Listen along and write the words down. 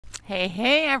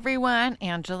Hey everyone,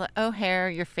 Angela O'Hare,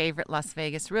 your favorite Las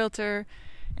Vegas realtor.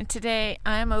 And today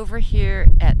I'm over here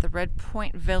at the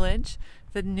Redpoint Village,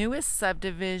 the newest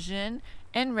subdivision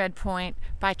in Redpoint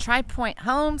by Tri Pointe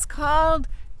Homes called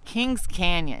Kings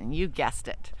Canyon. You guessed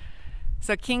it.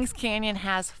 So Kings Canyon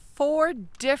has 4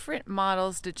 different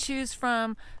models to choose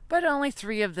from, but only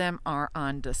 3 of them are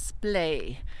on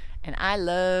display. And I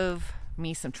love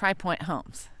me some Tri Pointe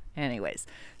Homes. Anyways,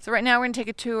 so right now we're going to take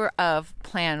a tour of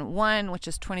Plan 1, which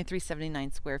is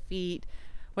 2379 square feet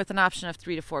with an option of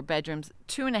 3 to 4 bedrooms,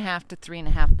 2.5 to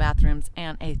 3.5 bathrooms,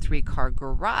 and a 3-car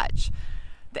garage.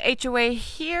 The HOA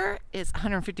here is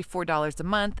 $154 a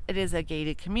month. It is a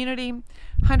gated community.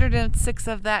 106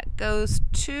 of that goes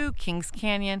to Kings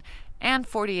Canyon, and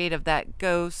 48 of that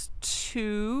goes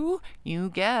to, you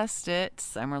guessed it,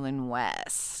 Summerlin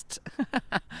West.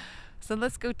 So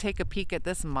let's go take a peek at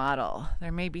this model.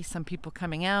 There may be some people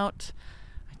coming out.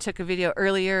 I took a video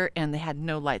earlier and they had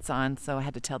no lights on, so I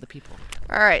had to tell the people.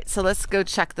 All right, so let's go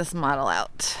check this model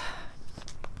out.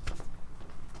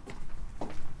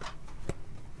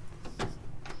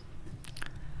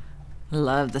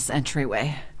 Love this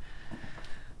entryway.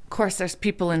 Of course, there's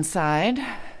people inside.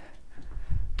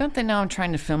 Don't they know I'm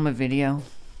trying to film a video?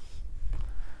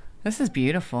 This is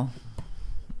beautiful.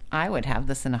 I would have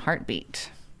this in a heartbeat.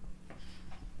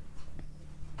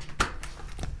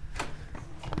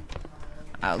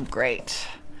 Oh, great.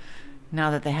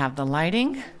 Now that they have the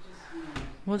lighting,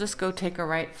 we'll just go take a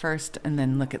right first and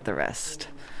then look at the rest.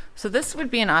 So this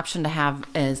would be an option to have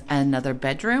as another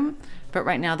bedroom, but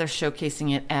right now they're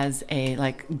showcasing it as a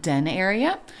den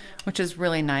area, which is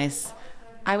really nice.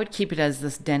 I would keep it as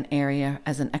this den area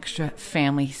as an extra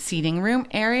family seating room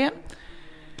area.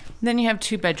 Then you have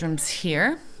 2 bedrooms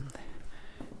here.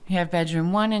 You have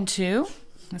bedroom 1 and 2.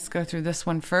 Let's go through this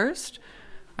one first.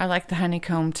 I like the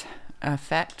honeycombed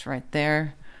effect right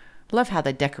there. Love how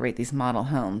they decorate these model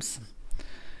homes.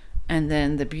 And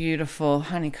then the beautiful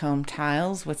honeycomb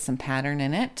tiles with some pattern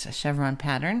in it, a chevron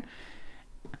pattern.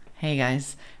 Hey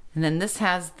guys. And then this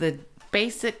has the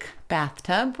basic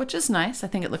bathtub, which is nice. I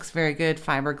think it looks very good,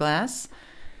 fiberglass.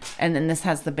 And then this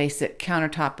has the basic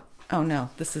countertop. Oh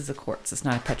no, this is a quartz. It's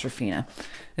not a Petrofina.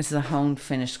 This is a honed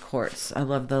finished quartz. I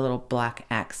love the little black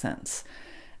accents.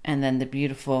 And then the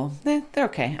beautiful, they're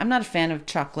okay. I'm not a fan of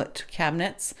chocolate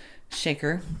cabinets,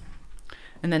 shaker.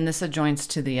 And then this adjoins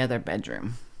to the other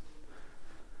bedroom.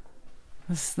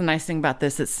 This is the nice thing about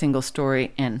this, it's single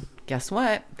story, and guess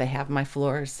what? They have my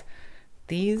floors.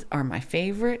 These are my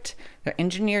favorite. They're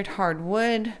engineered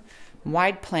hardwood,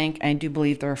 wide plank, and I do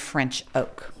believe they're a French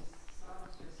oak.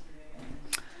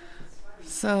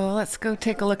 So let's go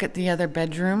take a look at the other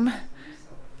bedroom.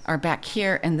 Are back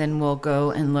here, and then we'll go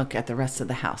and look at the rest of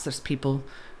the house. There's people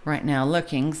right now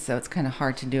looking, so it's kind of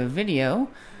hard to do a video.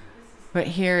 But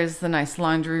here is the nice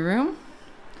laundry room,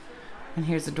 and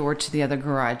here's the door to the other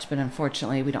garage, but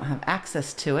unfortunately we don't have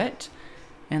access to it.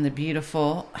 And the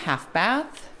beautiful half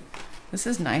bath. This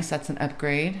is nice. That's an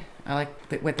upgrade. I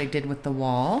like what they did with the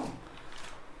wall.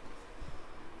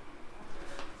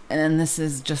 And then this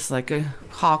is just like a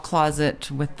hall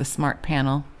closet with the smart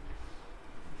panel.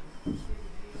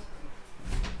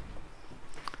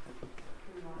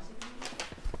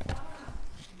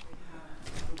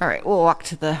 All right, we'll walk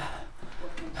to the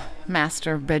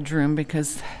master bedroom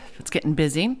because it's getting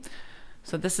busy.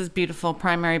 So this is beautiful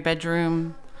primary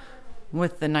bedroom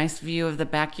with the nice view of the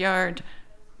backyard.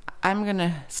 I'm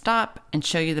gonna stop and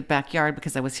show you the backyard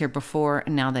because I was here before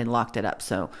and now they locked it up.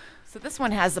 So this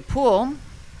one has a pool.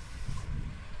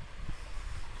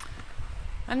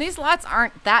 And these lots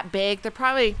aren't that big. They're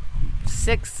probably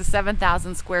 6,000 to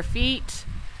 7,000 square feet.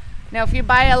 Now, if you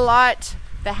buy a lot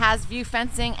that has view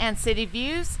fencing and city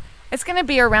views, it's going to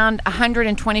be around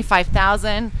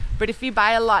 $125,000. But if you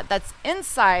buy a lot that's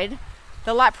inside,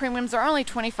 the lot premiums are only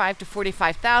 $25,000 to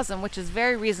 $45,000, which is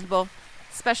very reasonable,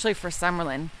 especially for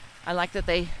Summerlin. I like that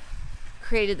they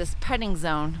created this putting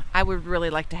zone. I would really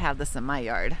like to have this in my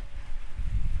yard.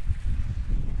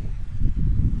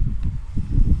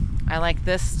 I like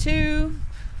this too,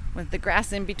 with the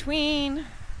grass in between.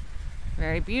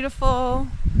 Very beautiful.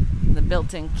 The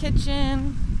built-in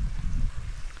kitchen.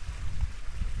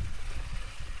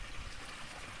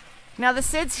 Now the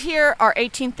SIDs here are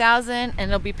 $18,000 and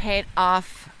it'll be paid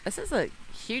off. This is a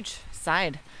huge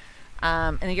side.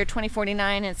 In the year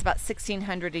 2049, and it's about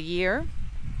 $1,600 a year.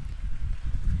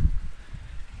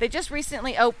 They just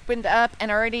recently opened up and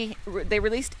they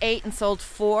released 8 and sold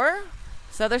 4.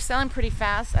 So they're selling pretty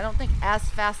fast. I don't think as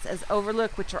fast as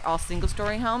Overlook, which are all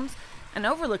single-story homes. And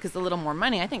Overlook is a little more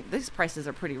money. I think these prices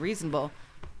are pretty reasonable.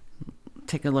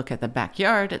 Take a look at the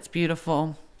backyard. It's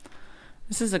beautiful.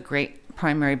 This is a great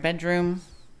primary bedroom.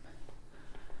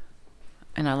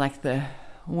 And I like the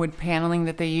wood paneling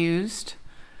that they used.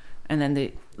 And then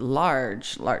the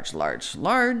large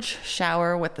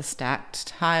shower with the stacked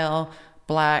tile,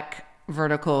 black,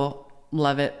 vertical,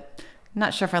 love it.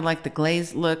 Not sure if I like the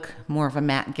glazed look, more of a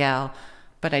matte gal,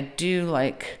 but I do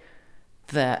like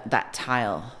that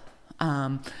tile.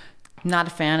 Not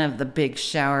a fan of the big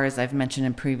showers I've mentioned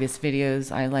in previous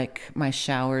videos. I like my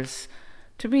showers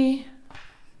to be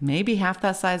maybe half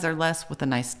that size or less with a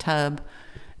nice tub.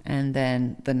 And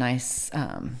then the nice,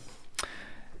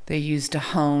 they used a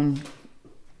Hone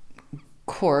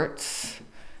quartz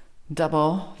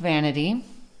double vanity.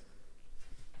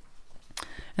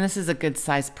 And this is a good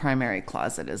size primary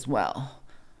closet as well.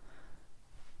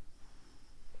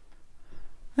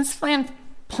 This plan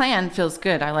feels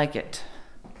good. I like it.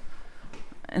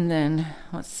 And then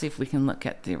let's see if we can look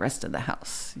at the rest of the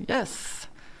house. Yes.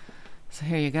 So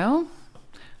here you go.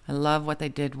 I love what they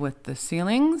did with the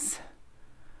ceilings.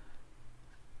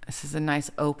 This is a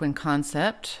nice open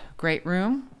concept. Great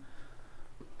room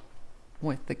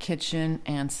with the kitchen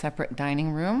and separate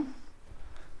dining room.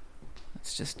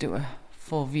 Let's just do a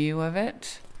full view of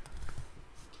it.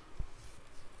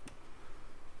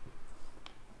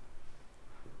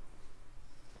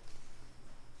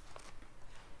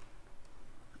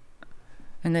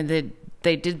 And then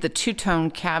they did the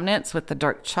two-tone cabinets with the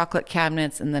dark chocolate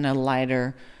cabinets and then a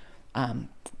lighter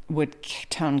wood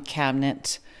tone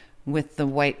cabinet with the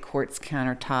white quartz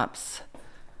countertops.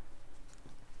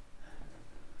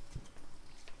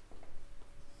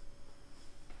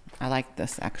 I like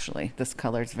this actually. This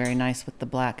color is very nice with the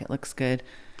black. It looks good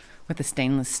with the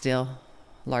stainless steel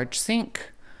large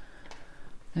sink.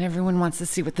 And everyone wants to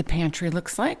see what the pantry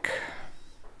looks like.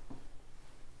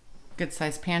 Good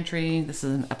size pantry. This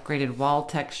is an upgraded wall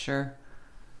texture.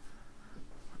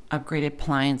 Upgraded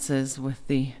appliances with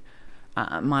the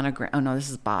monogram. Oh no, this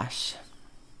is Bosch.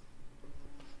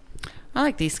 I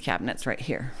like these cabinets right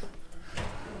here.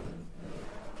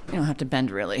 You don't have to bend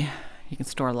really. You can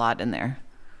store a lot in there.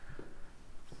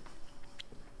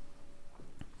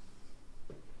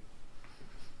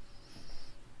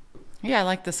 Yeah, I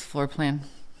like this floor plan.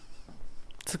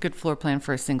 It's a good floor plan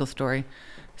for a single story.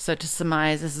 So to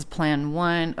surmise, this is plan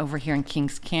 1 over here in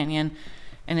Kings Canyon,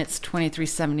 and it's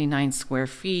 2,379 square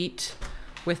feet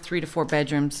with 3 to 4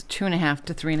 bedrooms, 2.5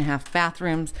 to 3.5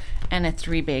 bathrooms, and a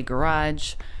 3-bay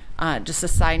garage. Just a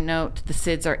side note, the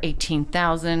SIDs are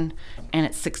 $18,000 and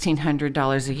it's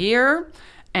 $1,600 a year.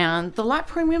 And the lot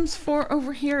premiums for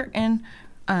over here in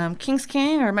Kings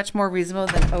Canyon are much more reasonable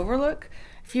than Overlook.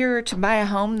 If you're to buy a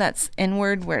home that's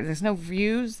inward where there's no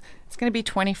views, it's going to be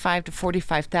 $25,000 to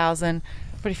 $45,000.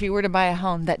 But if you were to buy a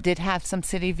home that did have some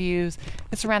city views,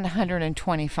 it's around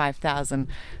 $125,000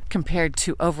 compared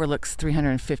to Overlook's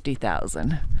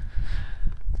 $350,000.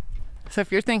 So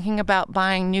if you're thinking about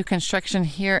buying new construction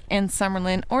here in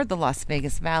Summerlin or the Las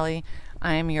Vegas Valley,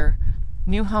 I am your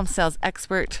new home sales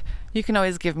expert. You can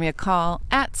always give me a call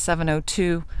at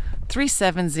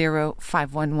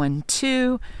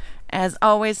 702-370-5112. As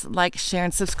always, like, share,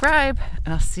 and subscribe,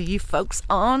 and I'll see you folks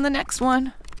on the next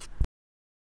one.